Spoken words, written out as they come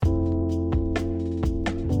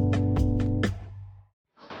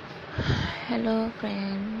Hello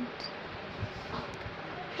friends,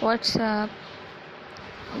 what's up?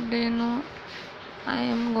 Do you know I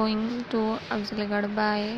am going to Afzalgarh by